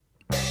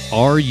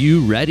Are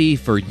you ready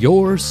for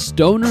your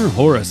Stoner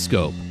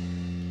Horoscope?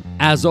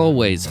 As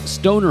always,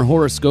 Stoner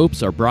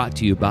Horoscopes are brought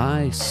to you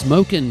by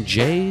Smokin'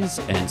 Jays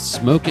and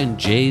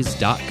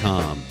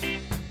SmokinJays.com.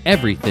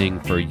 Everything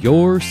for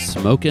your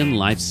smokin'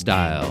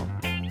 lifestyle.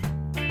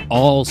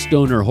 All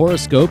Stoner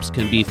Horoscopes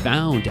can be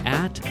found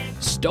at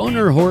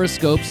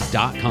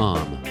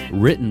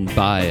StonerHoroscopes.com, written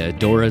by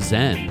Adora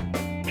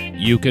Zen.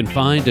 You can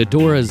find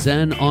Adora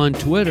Zen on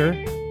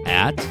Twitter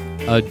at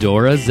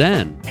Adora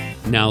Zen.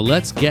 Now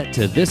let's get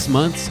to this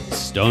month's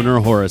Stoner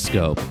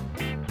Horoscope.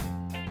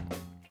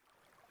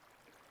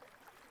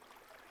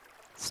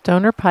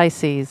 Stoner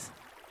Pisces.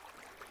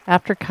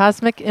 After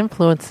cosmic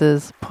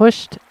influences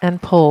pushed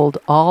and pulled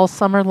all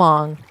summer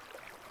long,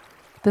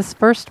 this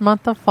first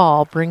month of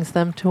fall brings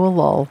them to a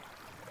lull.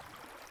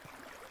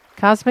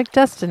 Cosmic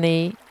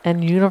destiny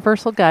and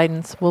universal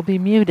guidance will be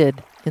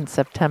muted in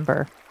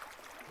September.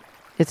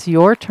 It's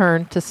your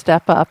turn to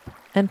step up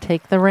and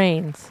take the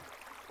reins.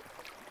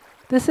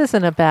 This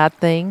isn't a bad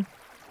thing,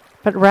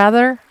 but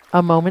rather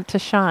a moment to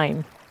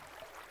shine.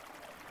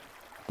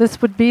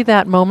 This would be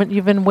that moment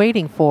you've been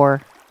waiting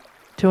for,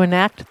 to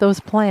enact those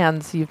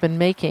plans you've been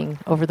making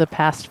over the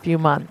past few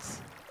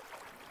months.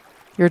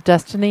 Your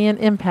destiny and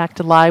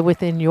impact lie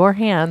within your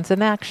hands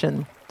and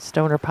action,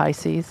 Stoner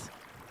Pisces.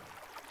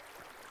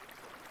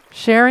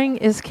 Sharing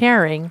is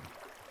caring,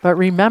 but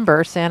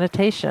remember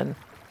sanitation.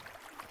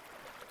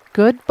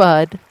 Good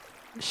bud,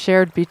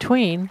 shared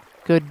between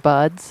good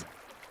buds,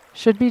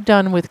 should be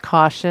done with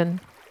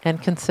caution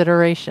and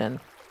consideration.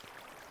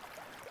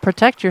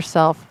 Protect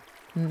yourself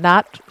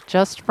not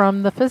just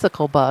from the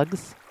physical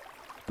bugs,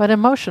 but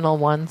emotional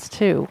ones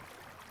too.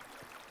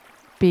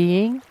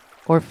 Being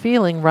or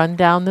feeling run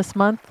down this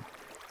month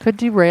could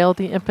derail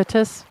the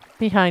impetus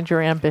behind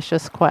your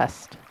ambitious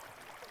quest.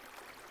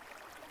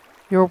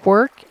 Your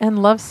work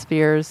and love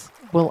spheres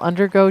will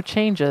undergo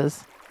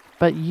changes,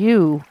 but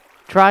you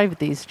drive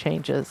these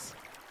changes.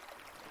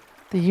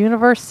 The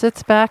universe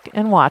sits back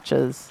and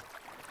watches,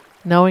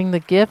 knowing the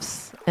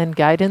gifts and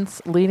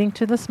guidance leading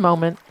to this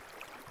moment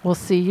will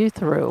see you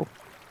through.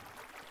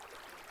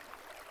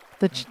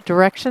 The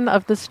direction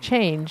of this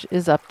change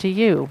is up to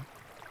you.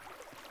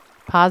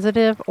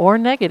 Positive or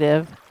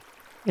negative,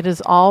 it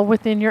is all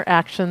within your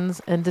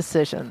actions and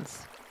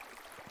decisions.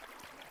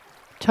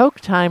 Take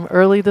time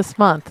early this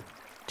month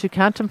to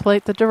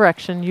contemplate the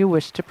direction you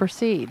wish to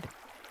proceed.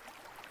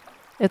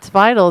 It's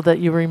vital that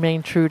you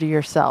remain true to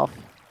yourself.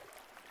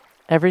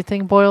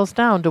 Everything boils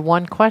down to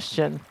one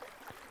question.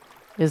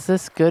 Is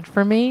this good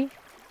for me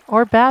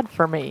or bad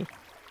for me?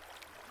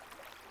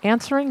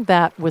 Answering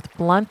that with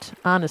blunt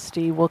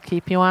honesty will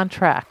keep you on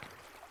track.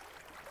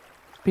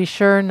 Be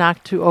sure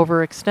not to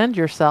overextend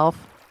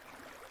yourself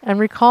and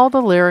recall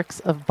the lyrics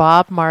of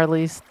Bob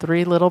Marley's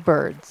Three Little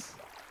Birds.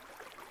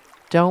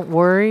 Don't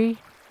worry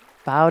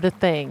about a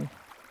thing,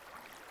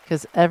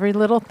 'cause every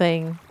little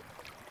thing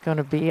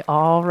gonna be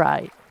all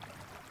right.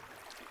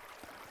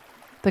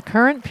 The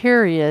current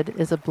period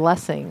is a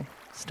blessing,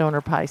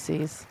 Stoner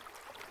Pisces.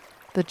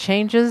 The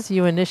changes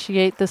you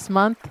initiate this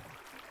month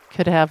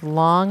could have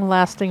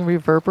long-lasting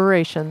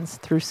reverberations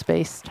through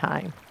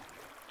space-time.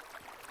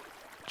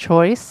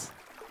 Choice,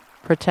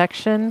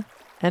 protection,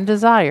 and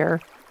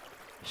desire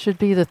should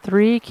be the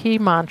three key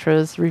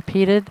mantras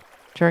repeated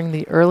during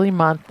the early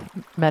month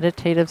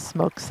meditative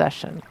smoke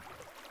session.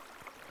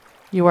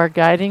 You are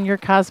guiding your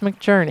cosmic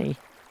journey.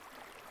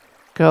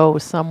 Go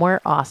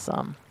somewhere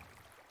awesome.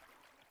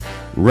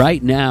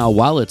 Right now,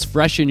 while it's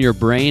fresh in your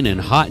brain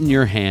and hot in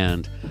your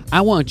hand,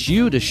 I want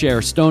you to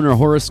share Stoner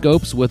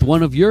Horoscopes with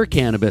one of your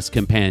cannabis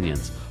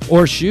companions,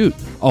 or shoot,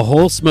 a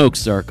whole smoke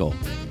circle.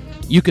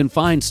 You can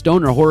find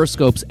Stoner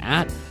Horoscopes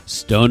at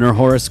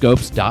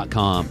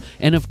StonerHoroscopes.com.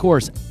 And of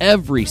course,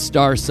 every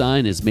star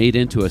sign is made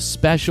into a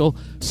special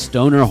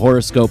Stoner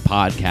Horoscope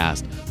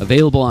podcast,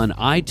 available on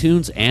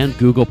iTunes and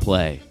Google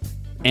Play.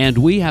 And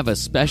we have a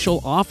special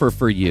offer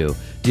for you.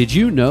 Did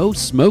you know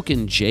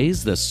Smokin'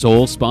 Jays, the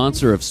sole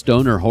sponsor of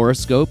Stoner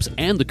Horoscopes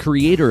and the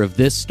creator of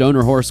this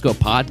Stoner Horoscope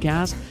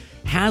podcast,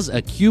 has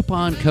a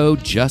coupon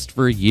code just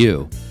for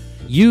you?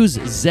 Use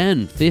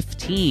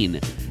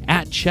Zen15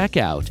 at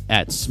checkout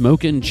at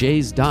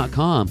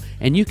SmokinJays.com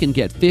and you can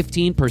get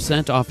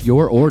 15% off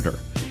your order.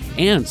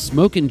 And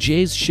Smokin'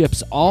 Jays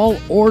ships all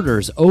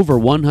orders over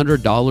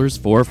 $100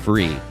 for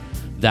free.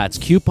 That's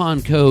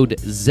coupon code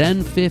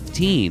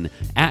ZEN15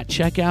 at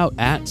checkout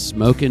at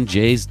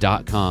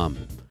SmokinJays.com.